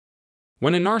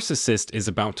When a narcissist is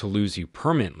about to lose you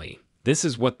permanently, this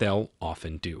is what they'll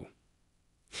often do.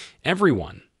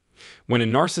 Everyone. When a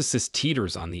narcissist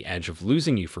teeters on the edge of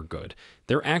losing you for good,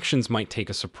 their actions might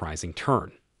take a surprising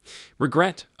turn.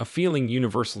 Regret, a feeling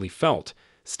universally felt,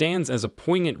 stands as a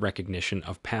poignant recognition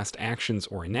of past actions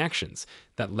or inactions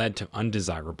that led to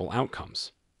undesirable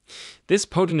outcomes. This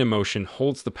potent emotion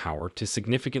holds the power to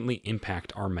significantly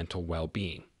impact our mental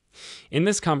well-being. In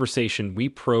this conversation, we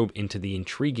probe into the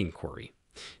intriguing query: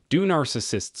 do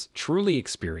narcissists truly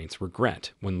experience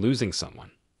regret when losing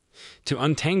someone? To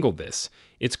untangle this,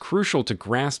 it's crucial to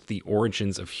grasp the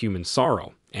origins of human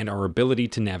sorrow and our ability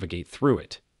to navigate through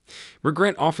it.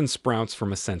 Regret often sprouts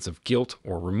from a sense of guilt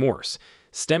or remorse,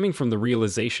 stemming from the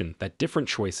realization that different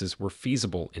choices were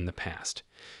feasible in the past.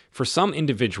 For some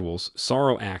individuals,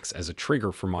 sorrow acts as a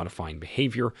trigger for modifying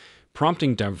behavior,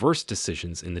 prompting diverse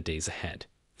decisions in the days ahead.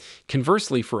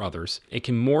 Conversely, for others, it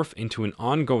can morph into an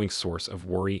ongoing source of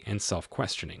worry and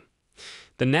self-questioning.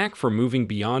 The knack for moving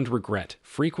beyond regret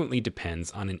frequently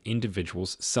depends on an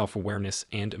individual's self-awareness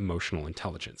and emotional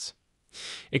intelligence.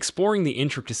 Exploring the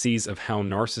intricacies of how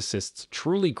narcissists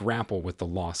truly grapple with the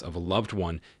loss of a loved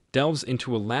one delves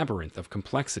into a labyrinth of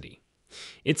complexity.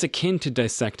 It's akin to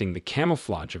dissecting the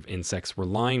camouflage of insects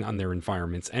relying on their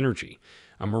environment's energy,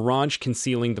 a mirage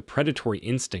concealing the predatory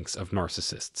instincts of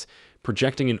narcissists,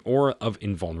 projecting an aura of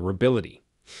invulnerability.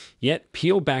 Yet,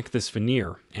 peel back this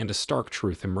veneer, and a stark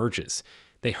truth emerges.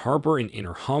 They harbor an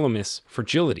inner hollowness,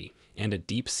 fragility, and a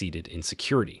deep-seated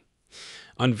insecurity.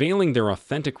 Unveiling their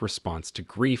authentic response to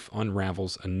grief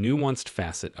unravels a nuanced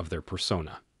facet of their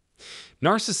persona.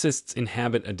 Narcissists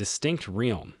inhabit a distinct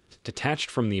realm,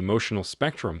 detached from the emotional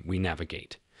spectrum we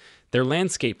navigate. Their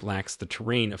landscape lacks the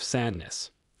terrain of sadness.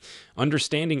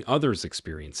 Understanding others'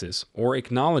 experiences or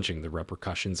acknowledging the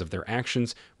repercussions of their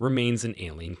actions remains an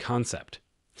alien concept.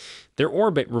 Their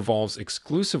orbit revolves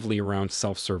exclusively around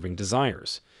self-serving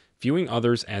desires, viewing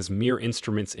others as mere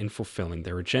instruments in fulfilling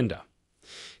their agenda.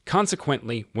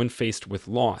 Consequently, when faced with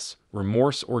loss,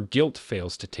 remorse or guilt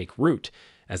fails to take root,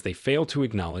 as they fail to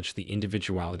acknowledge the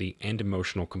individuality and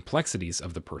emotional complexities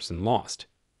of the person lost.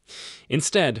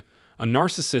 Instead, a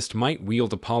narcissist might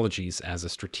wield apologies as a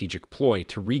strategic ploy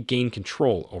to regain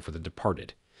control over the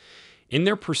departed. In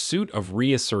their pursuit of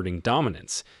reasserting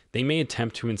dominance, they may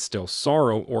attempt to instill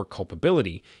sorrow or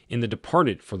culpability in the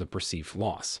departed for the perceived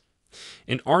loss.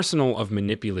 An arsenal of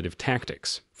manipulative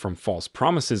tactics, from false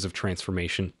promises of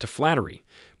transformation to flattery,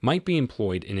 might be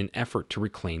employed in an effort to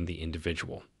reclaim the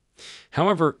individual.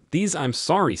 However, these "I'm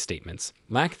sorry" statements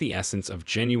lack the essence of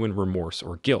genuine remorse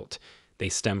or guilt. They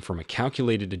stem from a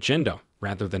calculated agenda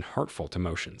rather than heartfelt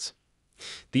emotions.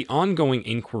 The ongoing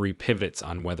inquiry pivots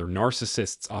on whether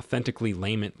narcissists authentically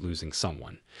lament losing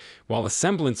someone. While a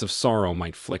semblance of sorrow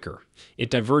might flicker, it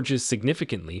diverges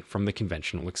significantly from the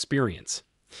conventional experience.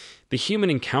 The human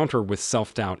encounter with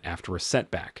self-doubt after a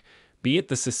setback, be it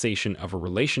the cessation of a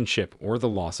relationship or the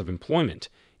loss of employment,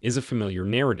 is a familiar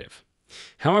narrative.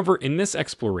 However, in this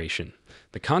exploration,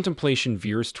 the contemplation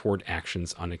veers toward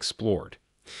actions unexplored.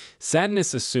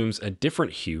 Sadness assumes a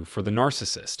different hue for the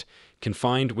narcissist,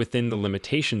 confined within the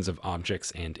limitations of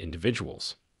objects and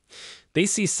individuals. They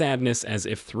see sadness as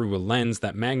if through a lens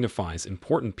that magnifies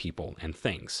important people and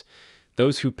things.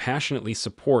 Those who passionately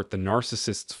support the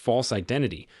narcissist's false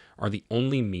identity are the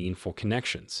only meaningful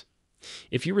connections.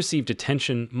 If you received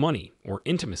attention, money, or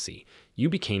intimacy, you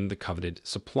became the coveted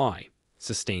supply,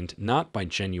 sustained not by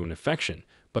genuine affection,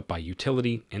 but by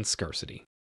utility and scarcity.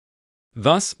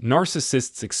 Thus,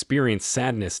 narcissists experience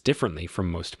sadness differently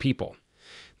from most people.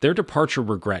 Their departure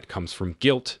regret comes from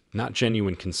guilt, not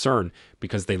genuine concern,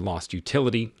 because they lost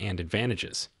utility and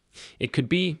advantages. It could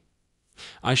be,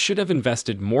 "I should have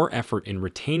invested more effort in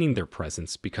retaining their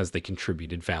presence because they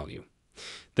contributed value."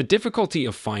 The difficulty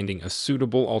of finding a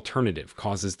suitable alternative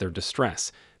causes their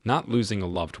distress, not losing a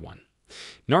loved one.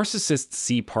 Narcissists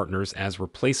see partners as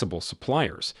replaceable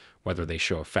suppliers, whether they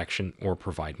show affection or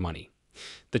provide money.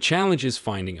 The challenge is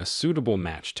finding a suitable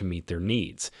match to meet their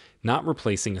needs, not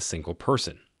replacing a single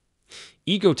person.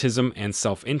 Egotism and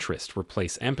self-interest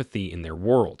replace empathy in their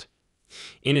world.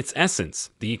 In its essence,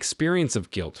 the experience of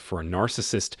guilt for a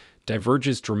narcissist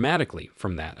diverges dramatically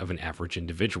from that of an average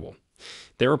individual.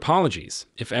 Their apologies,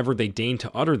 if ever they deign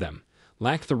to utter them,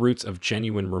 lack the roots of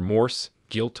genuine remorse,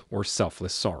 guilt, or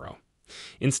selfless sorrow.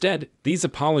 Instead, these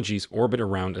apologies orbit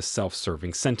around a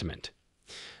self-serving sentiment.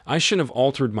 "I should have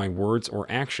altered my words or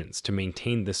actions to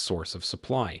maintain this source of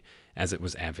supply, as it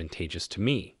was advantageous to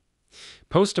me."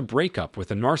 Post a breakup with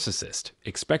a narcissist,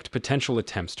 expect potential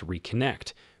attempts to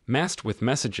reconnect, masked with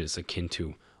messages akin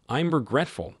to, "I'm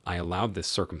regretful I allowed this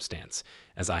circumstance,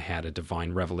 as I had a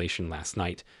divine revelation last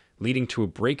night. leading to a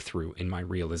breakthrough in my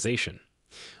realization,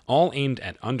 all aimed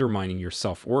at undermining your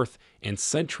self-worth and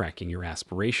sidetracking your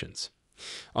aspirations.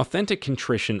 Authentic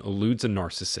contrition eludes a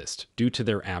narcissist due to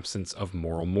their absence of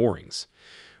moral moorings.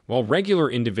 While regular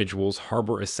individuals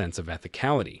harbor a sense of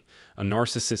ethicality, a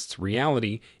narcissist's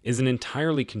reality is an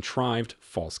entirely contrived,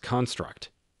 false construct.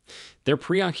 Their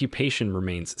preoccupation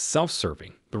remains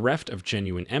self-serving, bereft of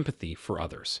genuine empathy for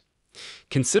others.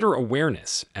 Consider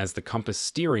awareness as the compass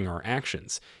steering our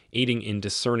actions, aiding in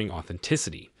discerning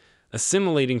authenticity,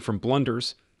 assimilating from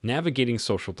blunders, navigating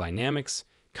social dynamics,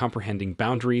 comprehending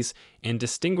boundaries, and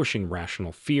distinguishing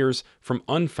rational fears from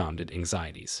unfounded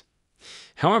anxieties.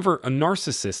 However, a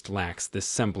narcissist lacks this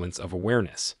semblance of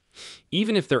awareness.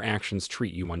 Even if their actions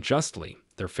treat you unjustly,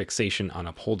 their fixation on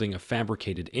upholding a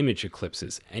fabricated image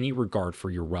eclipses any regard for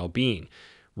your well-being,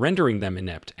 rendering them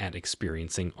inept at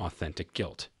experiencing authentic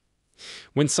guilt.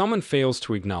 When someone fails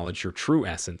to acknowledge your true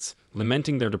essence,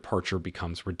 lamenting their departure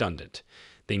becomes redundant.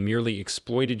 They merely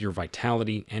exploited your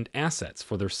vitality and assets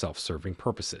for their self-serving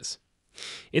purposes.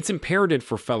 It's imperative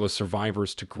for fellow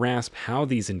survivors to grasp how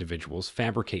these individuals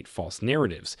fabricate false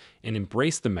narratives and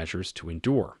embrace the measures to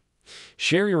endure.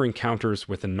 Share your encounters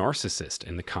with a narcissist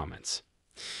in the comments.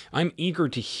 I'm eager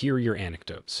to hear your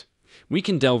anecdotes. We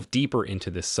can delve deeper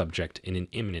into this subject in an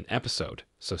imminent episode,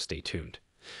 so stay tuned.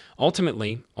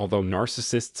 Ultimately, although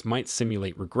narcissists might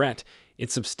simulate regret,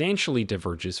 it substantially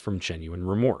diverges from genuine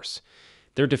remorse.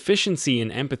 Their deficiency in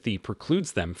empathy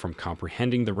precludes them from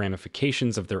comprehending the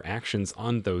ramifications of their actions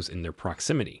on those in their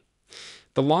proximity.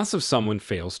 The loss of someone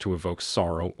fails to evoke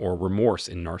sorrow or remorse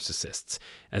in narcissists,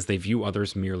 as they view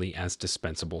others merely as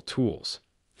dispensable tools.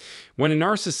 When a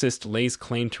narcissist lays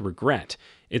claim to regret,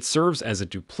 it serves as a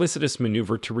duplicitous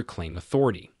maneuver to reclaim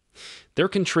authority. Their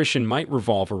contrition might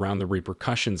revolve around the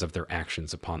repercussions of their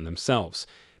actions upon themselves,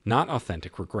 not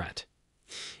authentic regret.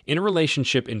 In a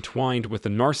relationship entwined with a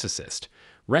narcissist,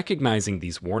 recognizing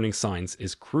these warning signs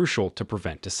is crucial to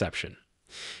prevent deception.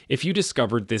 If you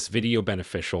discovered this video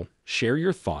beneficial, share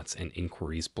your thoughts and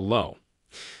inquiries below.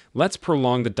 Let's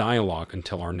prolong the dialogue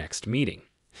until our next meeting.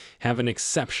 Have an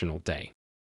exceptional day.